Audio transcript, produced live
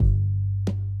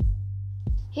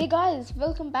Hey guys,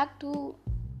 welcome to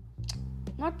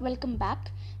my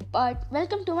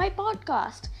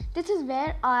podcast. This is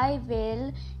where I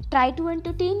will try to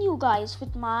entertain you guys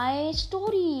with my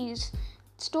stories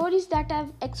that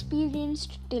I've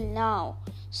experienced till now.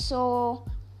 So,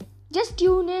 just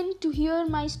tune in to hear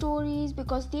my stories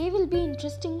because they will be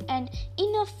interesting and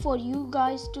enough for you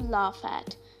guys to laugh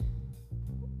at.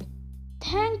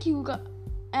 Thank you,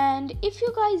 and if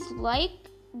you guys like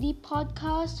the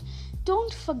podcast,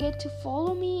 don't forget to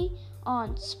follow me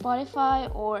on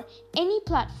Spotify or any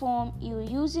platform you're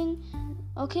using.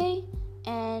 Okay,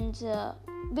 and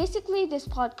basically, this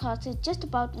podcast is just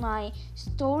about my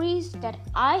stories that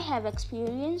I have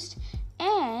experienced,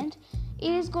 and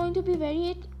it is going to be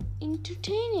very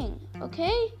entertaining.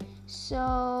 Okay,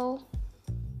 so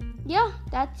yeah,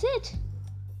 that's it.